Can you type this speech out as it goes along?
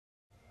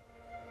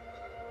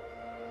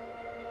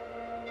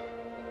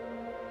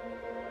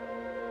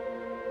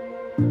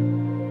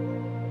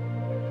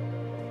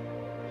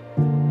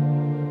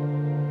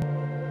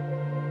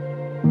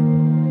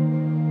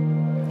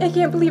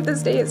can't believe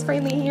this day is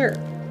finally here.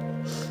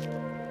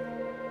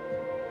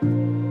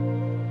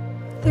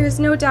 There is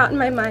no doubt in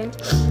my mind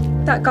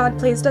that God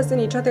placed us in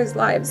each other's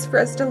lives for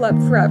us to love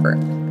forever.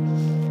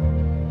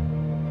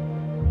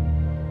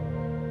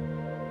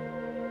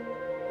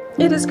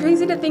 It is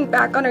crazy to think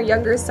back on our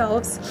younger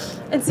selves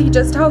and see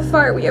just how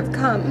far we have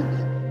come.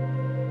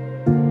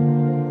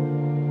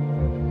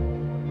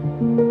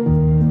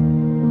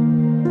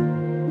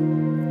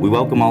 We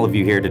welcome all of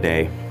you here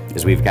today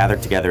as we've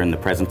gathered together in the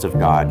presence of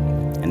God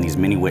and these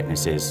many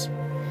witnesses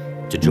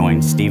to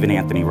join Stephen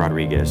Anthony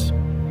Rodriguez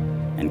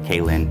and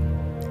Kaylynne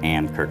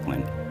and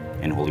Kirkland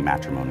in holy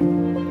matrimony.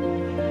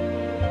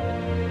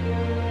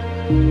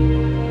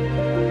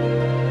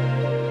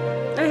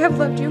 I have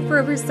loved you for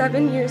over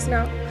 7 years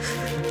now,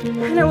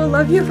 and I will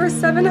love you for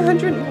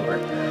 700 more.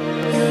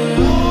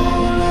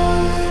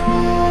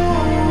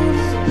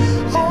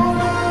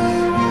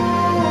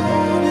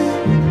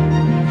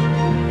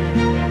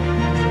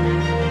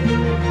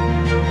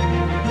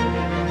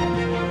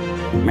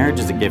 Marriage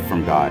is a gift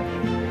from God,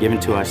 given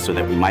to us so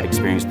that we might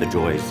experience the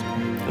joys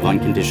of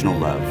unconditional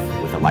love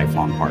with a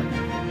lifelong partner.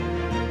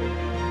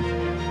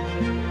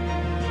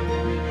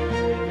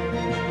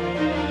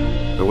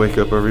 I wake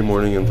up every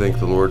morning and thank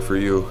the Lord for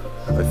you.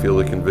 I feel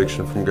the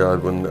conviction from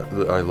God when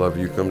the I love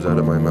you comes out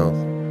of my mouth.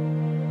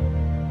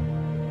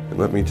 And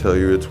let me tell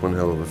you, it's one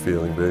hell of a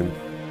feeling, babe.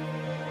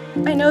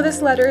 I know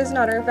this letter is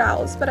not our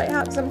vows, but I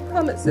have some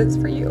promises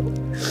for you.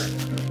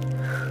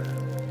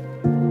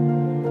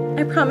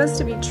 I promise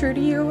to be true to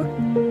you,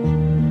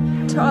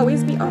 to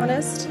always be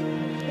honest,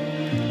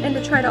 and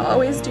to try to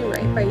always do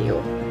right by you.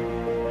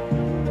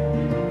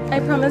 I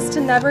promise to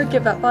never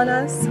give up on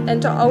us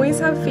and to always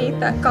have faith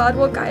that God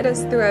will guide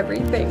us through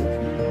everything.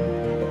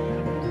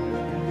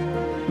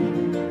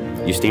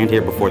 You stand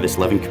here before this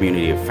loving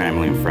community of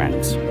family and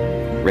friends,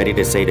 ready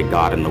to say to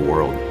God and the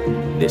world,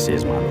 this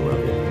is my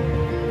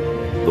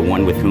beloved, the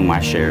one with whom I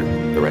share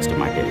the rest of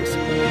my days.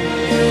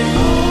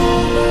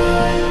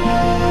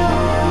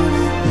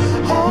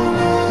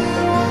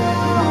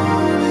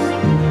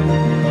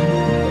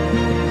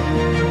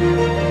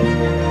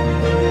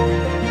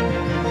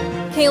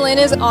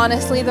 Kaylynne is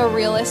honestly the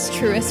realest,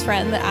 truest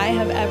friend that I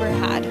have ever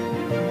had.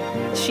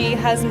 She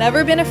has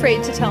never been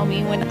afraid to tell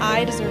me when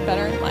I deserve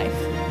better in life.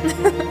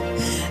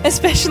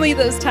 Especially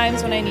those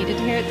times when I needed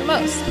to hear it the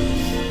most.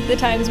 The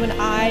times when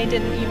I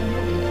didn't even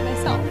believe it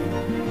myself.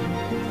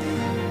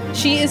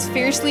 She is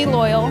fiercely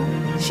loyal,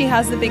 she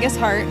has the biggest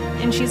heart,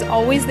 and she's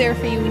always there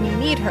for you when you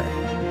need her.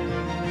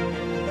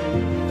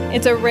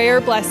 It's a rare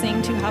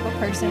blessing to have a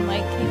person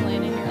like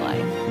Kaylynne in your life.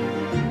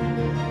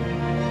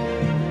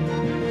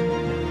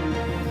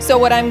 So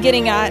what I'm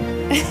getting at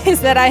is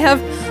that I have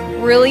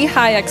really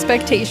high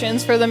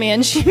expectations for the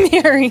man she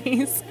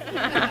marries.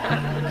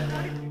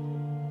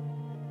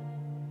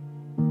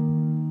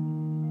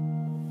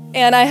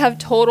 And I have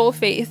total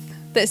faith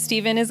that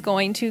Stephen is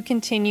going to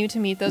continue to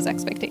meet those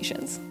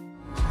expectations.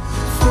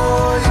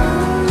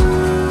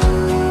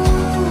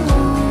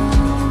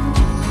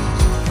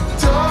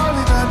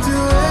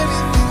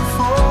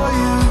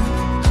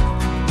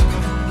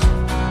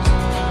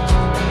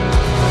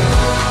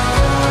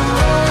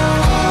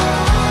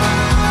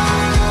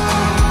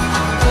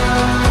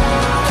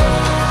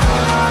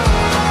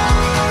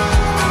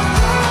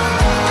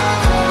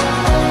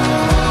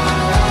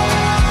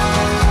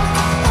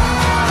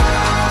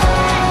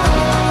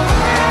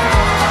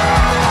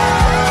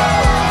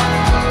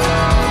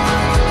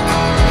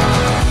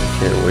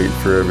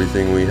 For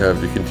everything we have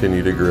to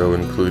continue to grow,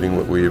 including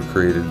what we have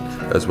created,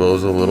 as well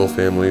as a little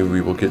family we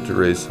will get to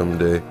raise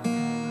someday.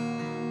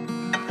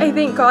 I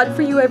thank God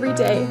for you every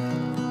day.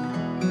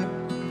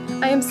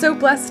 I am so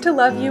blessed to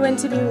love you and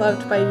to be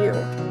loved by you.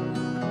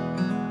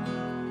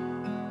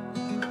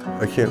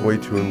 I can't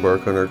wait to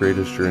embark on our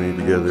greatest journey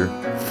together,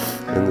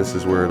 and this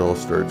is where it all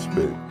starts,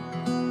 babe.